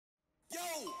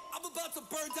I'm about to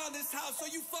burn down this house. Are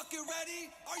you fucking ready?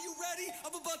 Are you ready?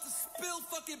 I'm about to spill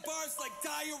fucking bars like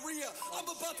diarrhea. I'm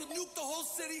about to nuke the whole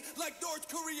city like North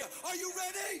Korea. Are you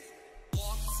ready?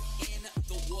 Walked in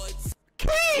the woods.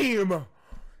 Keem!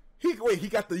 He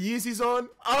got the Yeezys on?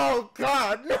 Oh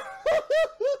god, no!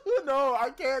 No, I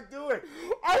can't do it.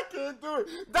 I can't do it.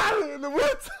 Diamond in the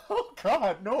woods. Oh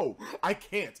god, no. I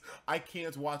can't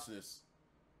watch this.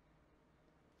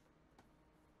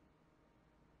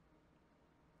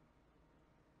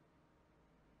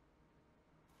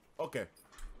 Okay.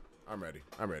 I'm ready.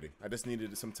 I just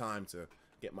needed some time to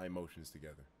get my emotions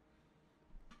together.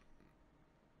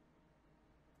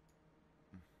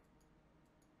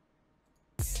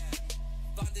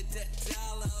 Found a dead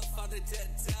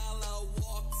dollar,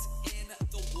 walked in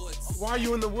the woods. Why are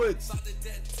you in the woods? Found a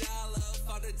dead dollar,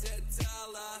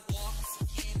 walked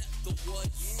in the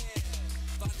woods.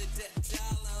 Found a dead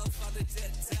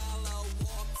dollar,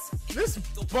 walked in this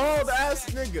bald ass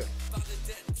nigga. Found a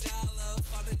dead dollar.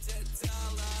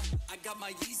 I got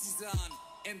my Yeezys on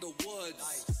in the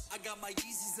woods. I got my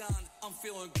Yeezys on, I'm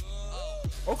feeling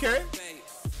good. Okay.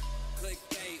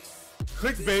 Clickbait.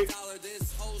 Clickbait.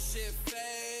 This whole shit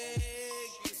fake.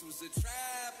 This was a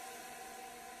trap.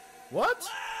 What?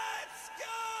 Let's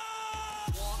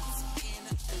go! Walked in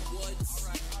the woods.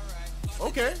 Alright.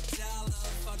 Okay.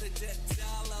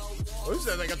 Oh, this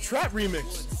is like a trap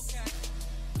remix.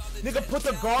 Nigga, put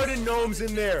the garden gnomes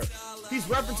in there. He's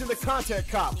referencing the Content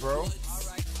Cop, bro.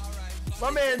 My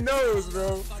man knows,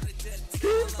 bro.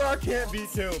 KEEMSTAR can't be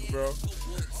killed, bro.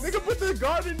 Nigga, put the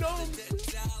garden gnomes.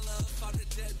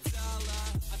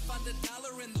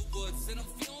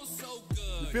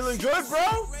 You feeling good,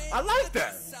 bro? I like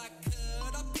that.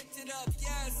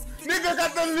 Nigga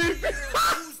got the leaf.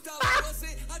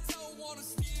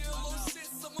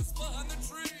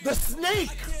 The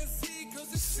snake.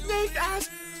 Snake ass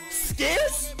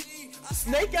scarce.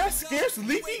 Snake ass scarce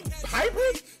leafy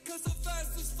hybrid.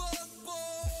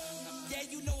 Yeah,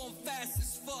 you know I'm fast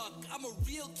as fuck. I'm a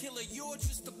real killer. You're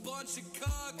just a bunch of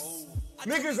cucks.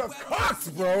 Niggas are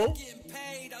cucks, bro. Getting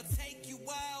paid. I'll take you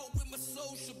out with my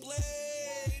social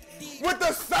blade. With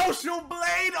the social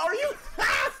blade? Are you?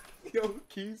 Yo,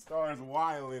 KEEMSTAR is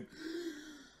wildin'.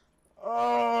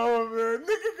 Oh man,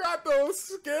 nigga got those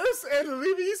scarce and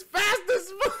leafy. He's fast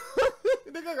as fuck.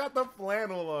 Nigga got the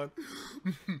flannel on.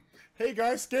 Hey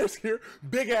guys, scarce here.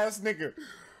 Big ass nigga.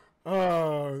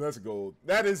 Oh, that's gold.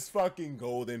 That is fucking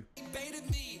golden. Baited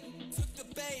me, took the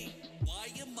bait. Why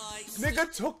am I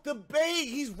nigga took the bait.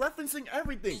 He's referencing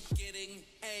everything. Getting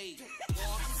a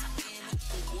walked in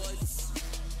the woods.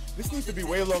 This needs to be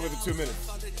way longer than 2 minutes.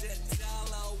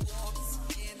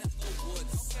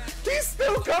 He's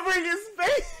still covering his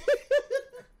face.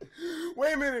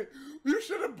 Wait a minute. You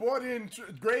should have bought in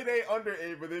grade A under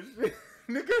A for this shit.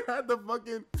 Nigga had the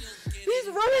fucking. He's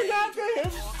running after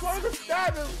him, trying to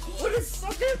stab him with his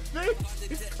fucking face.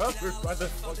 He's covered by the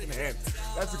fucking hand.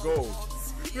 That's gold.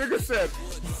 Nigga said.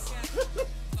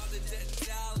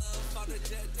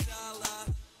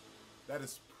 That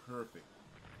is perfect.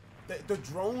 The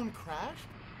drone crashed?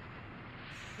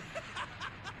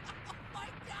 Oh my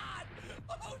god!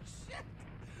 Oh shit!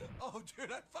 Oh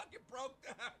dude, I fucking broke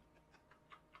that.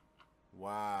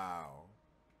 Wow.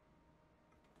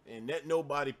 And that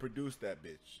nobody produced that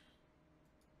bitch.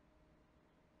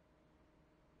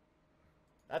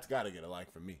 That's gotta get a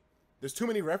like from me. There's too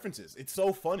many references. It's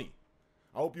so funny.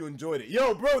 I hope you enjoyed it.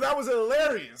 Yo, bro, that was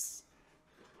hilarious.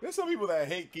 There's some people that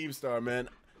hate KEEMSTAR, man.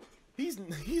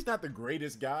 He's not the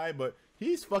greatest guy, but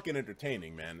he's fucking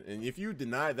entertaining, man. And if you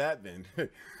deny that, then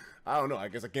I don't know. I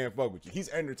guess I can't fuck with you. He's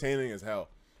entertaining as hell.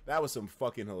 That was some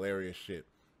fucking hilarious shit.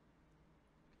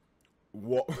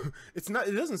 What? It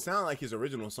doesn't sound like his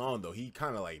original song though. He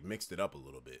kind of like mixed it up a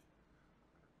little bit,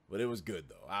 but it was good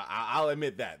though. I'll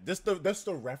admit that. Just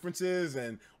the references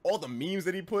and all the memes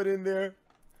that he put in there,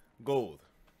 gold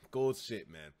shit,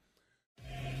 man.